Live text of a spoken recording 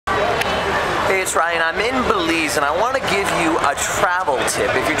Hey, it's Ryan. I'm in Belize and I want to give you a travel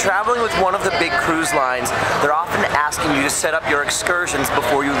tip. If you're traveling with one of the big cruise lines, they're often asking you to set up your excursions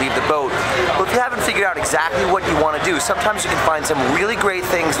before you leave the boat. But if you haven't figured out exactly what you want to do, sometimes you can find some really great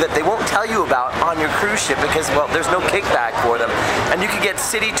things that they won't tell you about on your cruise ship because, well, there's no kickback for them. And you can get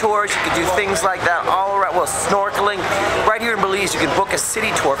city tours, you can do things like that all around, well, snorkeling. Right here in Belize, you can book a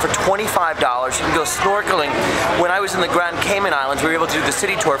city tour for $25. You can go snorkeling. When I was in the Grand Cayman Islands, we were able to do the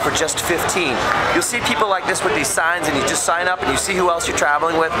city tour for just $15. You'll see people like this with these signs and you just sign up and you see who else you're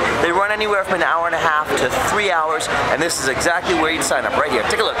traveling with. They run anywhere from an hour and a half to 3 hours, and this is exactly where you'd sign up, right here.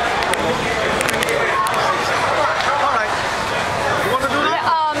 Take a look. Alright. You want to do that?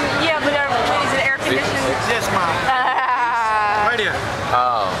 Yeah, but is it air conditioned? Yes, ma'am. Right here.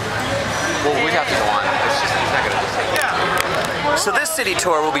 Oh. Well, we'd have to go on. It's not going to just... Yeah. So this city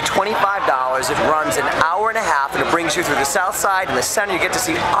tour will be $25. It runs an hour and a half and it brings you through the south side and the center. You get to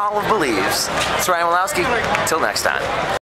see all of Belize. It's Ryan Walowski. Till next time.